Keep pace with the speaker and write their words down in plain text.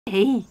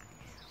Hey,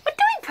 what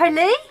doing,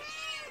 Pearly?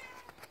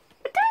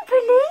 What doing,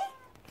 Pearly?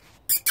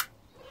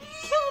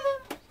 Come on then.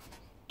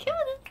 Come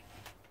on then.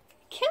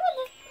 Come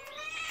on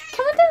then.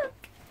 Come on down.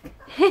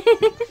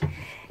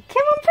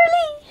 Come on,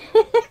 Pearly.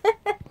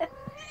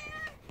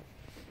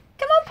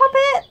 Come on,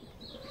 Puppet.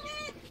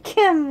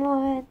 Come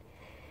on.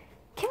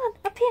 Come on,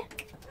 up here.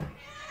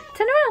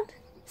 Turn around.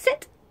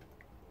 Sit.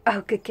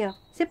 Oh, good girl.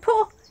 Sit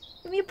paw.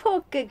 Give me a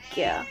paw. Good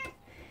girl.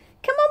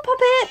 Come on,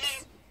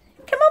 Puppets.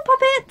 Come on,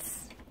 Puppets.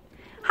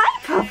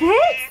 Hi,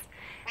 Puppets.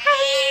 How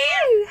are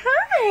you?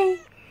 Hi.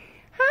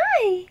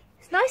 Hi.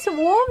 It's nice and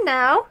warm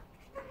now.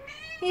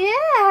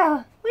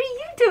 Yeah. What are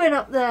you doing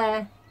up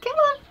there? Come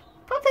on,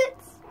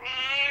 Puppets.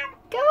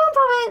 Come on,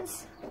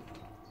 Puppets.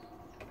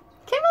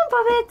 Come on,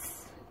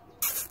 Puppets.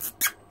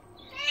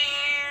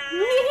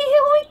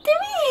 Yeah, what are you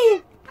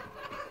doing?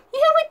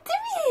 Yeah, what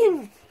are you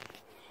doing?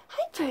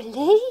 Hi,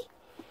 Pearly.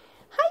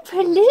 Hi,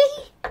 Pearly.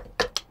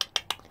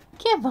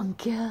 Come on,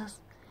 girls.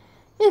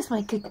 Here's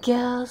my good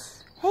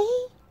girls. Hey.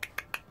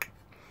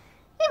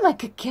 Here, my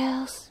good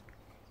girls.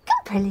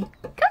 Come, Pearly.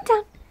 Come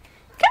down.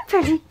 Come,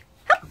 Pearly.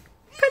 Come.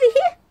 Pearly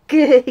here.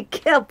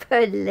 Good girl,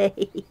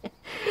 Pearly.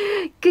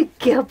 Good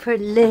girl,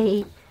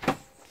 Pearly.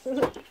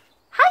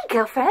 Hi,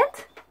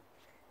 girlfriend.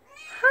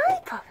 Hi,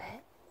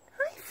 Puppet.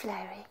 Hi,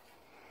 Flairy.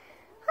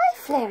 Hi,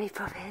 Flairy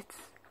Puppets.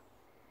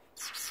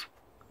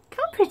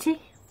 Come on,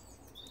 pretty.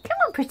 Come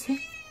on, pretty.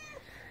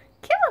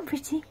 Come on,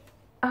 pretty.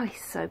 Oh,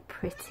 he's so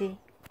pretty.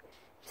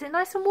 Is it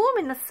nice and warm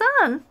in the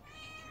sun?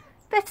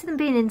 Better than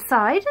being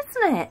inside,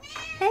 isn't it?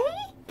 Hey,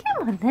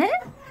 come on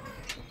then.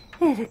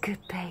 There's a good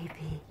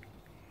baby.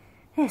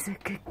 There's a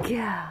good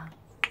girl.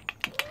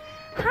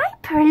 Hi,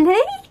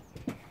 Pearly.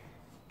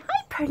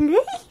 Hi,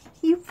 Pearly.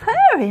 You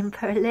purring,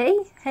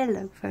 Pearly.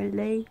 Hello,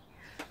 Pearly.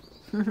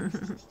 Hello,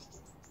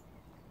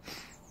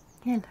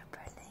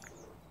 Pearly.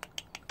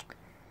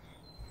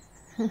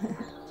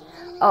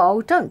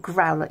 Oh, don't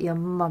growl at your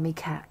mummy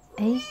cat,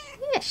 eh?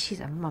 Yes,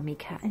 she's a mummy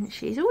cat, isn't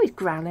she? She's always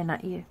growling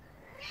at you.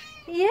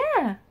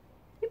 Yeah.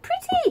 You're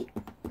pretty.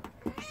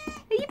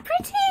 Are you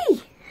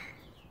pretty?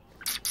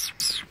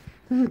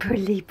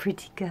 Pearly,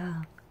 pretty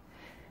girl.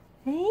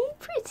 Hey,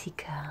 pretty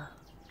girl.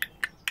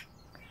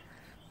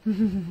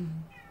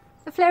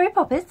 The Flairy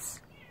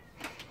Puppets.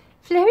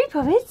 Flairy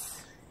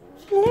Puppets.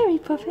 Flairy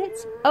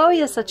Puppets. Oh,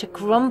 you're such a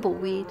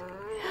grumbleweed.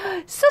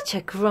 Such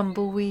a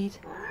grumbleweed.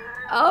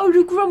 Oh,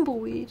 the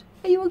grumbleweed.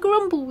 Are you a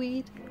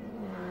grumbleweed?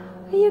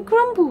 Are you a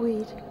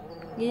grumbleweed?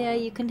 Yeah,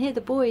 you can hear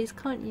the boys,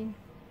 can't you?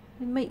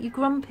 They make you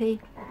grumpy.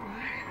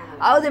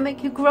 Oh, they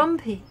make you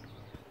grumpy.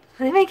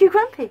 They make you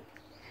grumpy.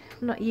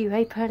 Not you,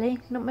 hey, Pearly?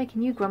 Not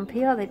making you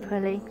grumpy, are they,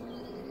 Pearly?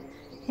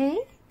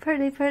 Hey,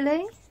 Pearly,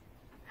 Pearly?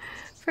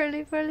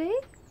 Pearly, Pearly?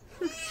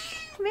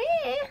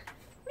 Meh.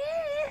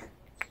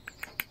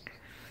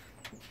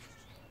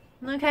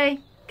 Meh. Okay,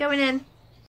 going in.